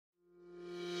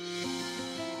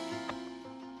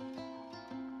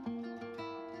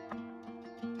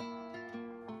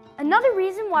Another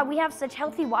reason why we have such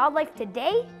healthy wildlife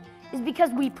today is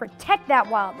because we protect that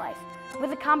wildlife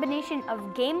with a combination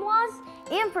of game laws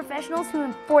and professionals who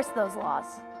enforce those laws.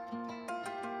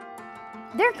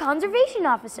 They're conservation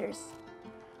officers.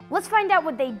 Let's find out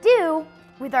what they do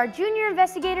with our junior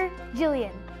investigator,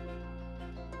 Jillian.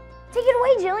 Take it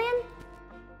away, Jillian.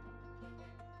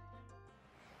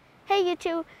 Hey, you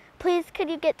two, please could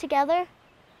you get together?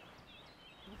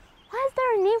 Why is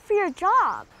there a need for your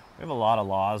job? We have a lot of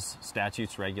laws,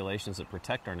 statutes, regulations that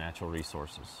protect our natural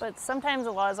resources. But sometimes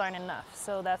the laws aren't enough,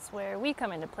 so that's where we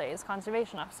come into play as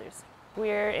conservation officers.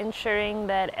 We're ensuring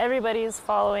that everybody's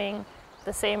following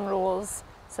the same rules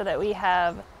so that we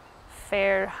have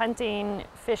fair hunting,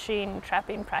 fishing,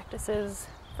 trapping practices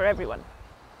for everyone.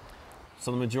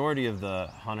 So the majority of the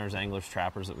hunters, anglers,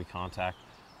 trappers that we contact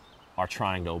are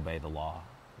trying to obey the law.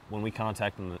 When we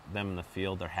contact them in the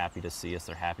field, they're happy to see us,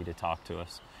 they're happy to talk to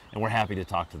us, and we're happy to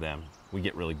talk to them. We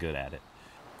get really good at it.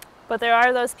 But there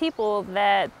are those people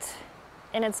that,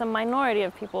 and it's a minority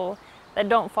of people, that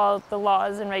don't follow the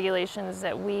laws and regulations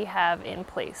that we have in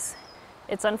place.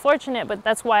 It's unfortunate, but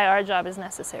that's why our job is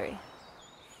necessary.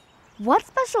 What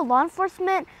special law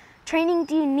enforcement training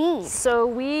do you need? So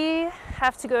we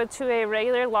have to go to a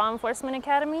regular law enforcement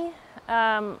academy.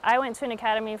 I went to an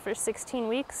academy for 16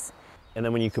 weeks. And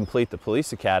then when you complete the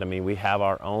police academy, we have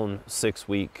our own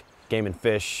 6-week game and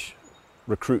fish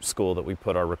recruit school that we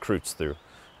put our recruits through.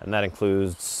 And that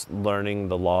includes learning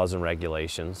the laws and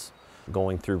regulations,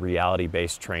 going through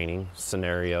reality-based training,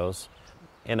 scenarios,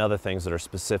 and other things that are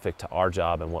specific to our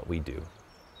job and what we do.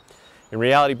 In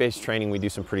reality-based training, we do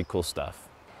some pretty cool stuff.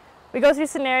 We go through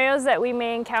scenarios that we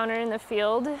may encounter in the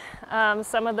field.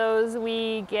 Some of those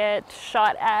we get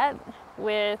shot at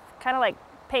with kind of like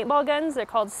paintball guns. They're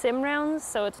called sim rounds,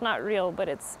 so it's not real, but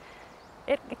it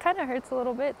kind of hurts a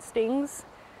little bit, stings.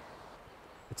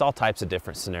 It's all types of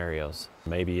different scenarios.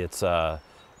 Maybe it's an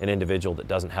individual that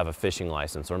doesn't have a fishing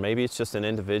license, or maybe it's just an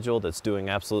individual that's doing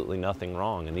absolutely nothing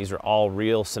wrong. And these are all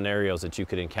real scenarios that you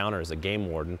could encounter as a game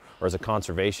warden or as a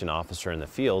conservation officer in the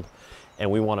field.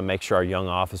 And we want to make sure our young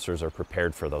officers are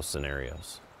prepared for those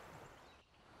scenarios.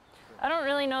 I don't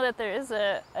really know that there is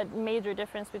a major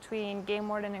difference between game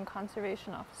warden and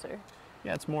conservation officer.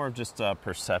 Yeah, it's more of just a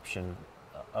perception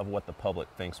of what the public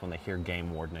thinks when they hear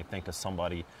game warden. They think of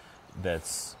somebody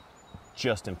that's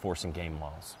just enforcing game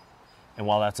laws. And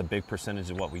while that's a big percentage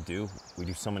of what we do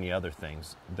so many other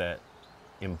things that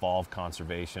involve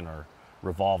conservation or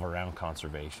revolve around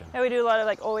conservation. Yeah, we do a lot of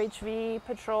like OHV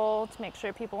patrol to make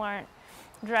sure people aren't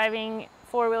driving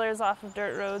four-wheelers off of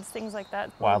dirt roads, things like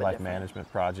that. Wildlife management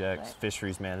projects, right.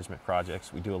 Fisheries management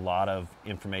projects. We do a lot of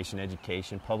information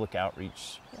education, public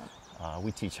outreach. Yeah.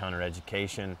 We teach hunter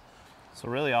education. So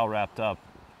really all wrapped up,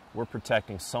 we're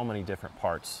protecting so many different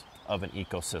parts of an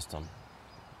ecosystem.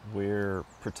 We're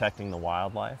protecting the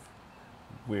wildlife.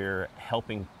 We're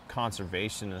helping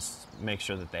conservationists make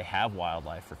sure that they have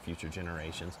wildlife for future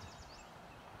generations.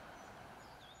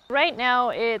 Right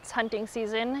now it's hunting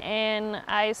season, and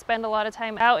I spend a lot of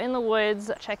time out in the woods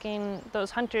checking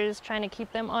those hunters, trying to keep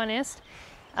them honest,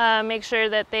 make sure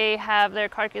that they have their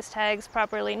carcass tags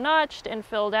properly notched and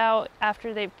filled out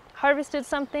after they've harvested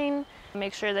something,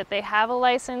 make sure that they have a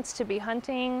license to be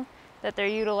hunting, that they're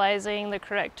utilizing the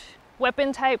correct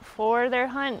weapon type for their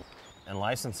hunt. And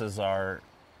licenses are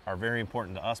very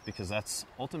important to us because that's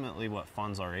ultimately what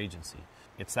funds our agency.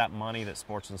 It's that money that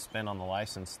sportsmen spend on the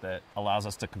license that allows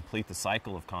us to complete the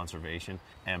cycle of conservation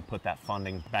and put that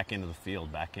funding back into the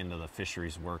field, back into the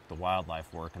fisheries work, the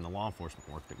wildlife work, and the law enforcement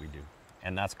work that we do.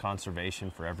 And that's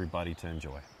conservation for everybody to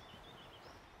enjoy.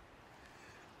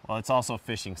 Well, it's also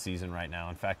fishing season right now.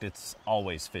 In fact, it's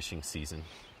always fishing season.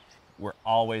 We're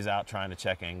always out trying to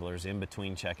check anglers, in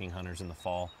between checking hunters in the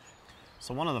fall.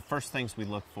 So one of the first things we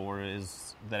look for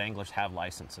is that anglers have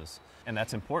licenses. And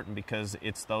that's important because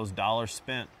it's those dollars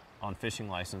spent on fishing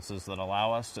licenses that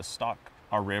allow us to stock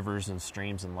our rivers and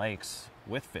streams and lakes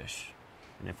with fish.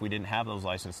 And if we didn't have those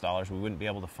license dollars, we wouldn't be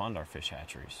able to fund our fish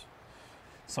hatcheries.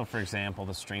 So for example,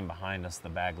 the stream behind us, the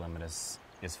bag limit is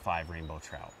 5 rainbow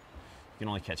trout. You can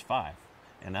only catch 5.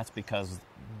 And that's because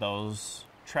those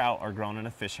trout are grown in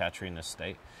a fish hatchery in this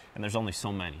state, and there's only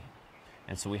so many.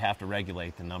 And so we have to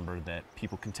regulate the number that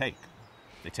people can take.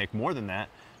 If they take more than that,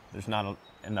 there's not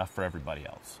enough for everybody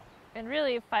else. And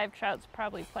really 5 trout's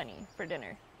probably plenty for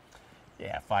dinner.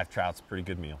 Yeah, 5 trout's a pretty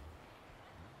good meal.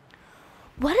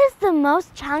 What is the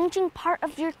most challenging part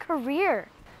of your career?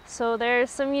 So there's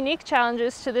some unique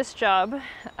challenges to this job.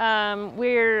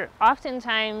 We're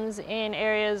oftentimes in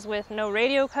areas with no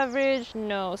radio coverage,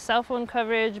 no cell phone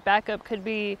coverage. Backup could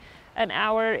be an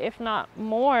hour, if not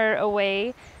more,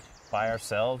 away. by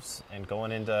ourselves and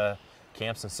going into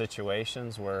camps and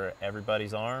situations where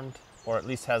everybody's armed, or at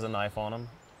least has a knife on them,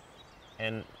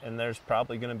 and there's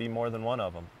probably going to be more than one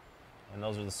of them. And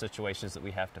those are the situations that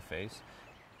we have to face.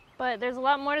 But there's a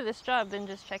lot more to this job than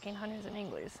just checking hunters and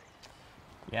anglers.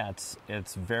 Yeah,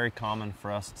 it's very common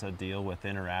for us to deal with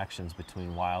interactions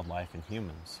between wildlife and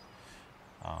humans.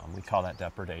 We call that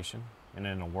depredation. And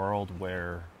in a world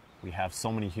where we have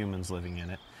so many humans living in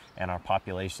it and our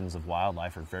populations of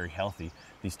wildlife are very healthy,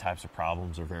 these types of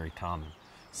problems are very common.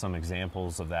 Some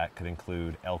examples of that could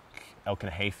include elk in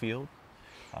a hayfield,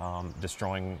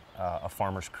 destroying a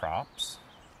farmer's crops,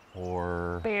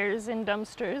 or Bears in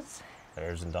dumpsters.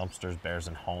 Bears in dumpsters, bears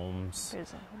in homes.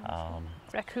 Bears in homes.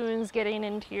 Raccoons getting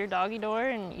into your doggy door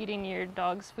and eating your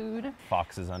dog's food.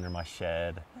 Foxes under my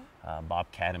shed,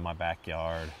 bobcat in my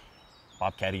backyard,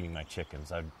 bobcat eating my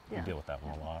chickens. We deal with that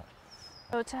one a lot.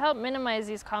 So to help minimize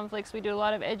these conflicts, we do a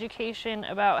lot of education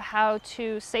about how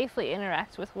to safely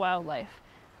interact with wildlife.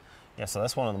 Yeah, so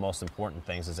that's one of the most important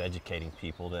things, is educating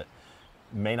people that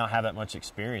may not have that much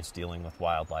experience dealing with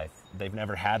wildlife. They've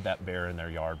never had that bear in their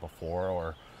yard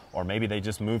before, or maybe they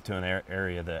just moved to an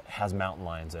area that has mountain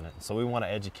lions in it. So we want to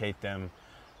educate them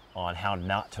on how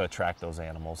not to attract those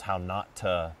animals, how not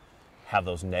to have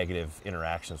those negative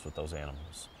interactions with those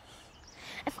animals.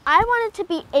 If I wanted to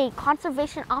be a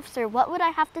conservation officer, what would I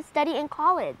have to study in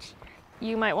college?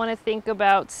 You might want to think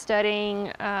about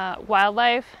studying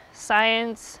wildlife,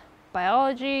 science,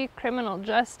 biology, criminal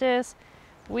justice.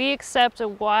 We accept a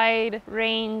wide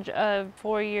range of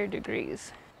four-year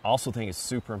degrees. I also think it's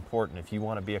super important, if you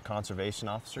want to be a conservation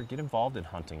officer, get involved in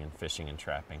hunting and fishing and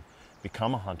trapping.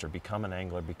 Become a hunter, become an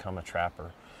angler, become a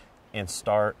trapper, and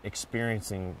start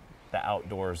experiencing the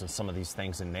outdoors and some of these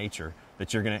things in nature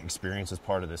that you're going to experience as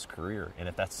part of this career. And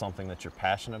if that's something that you're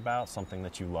passionate about, something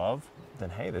that you love, then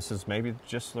hey, this is maybe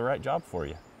just the right job for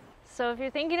you. So if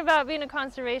you're thinking about being a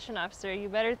conservation officer, you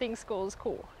better think school is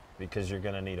cool. Because you're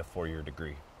going to need a four-year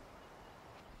degree.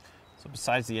 So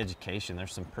besides the education,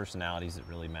 there's some personalities that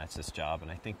really match this job, and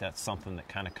I think that's something that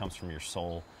kind of comes from your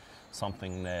soul,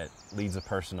 something that leads a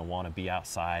person to want to be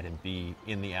outside and be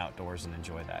in the outdoors and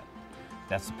enjoy that.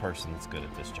 That's the person that's good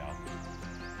at this job.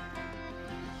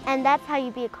 And that's how you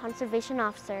be a conservation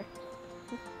officer.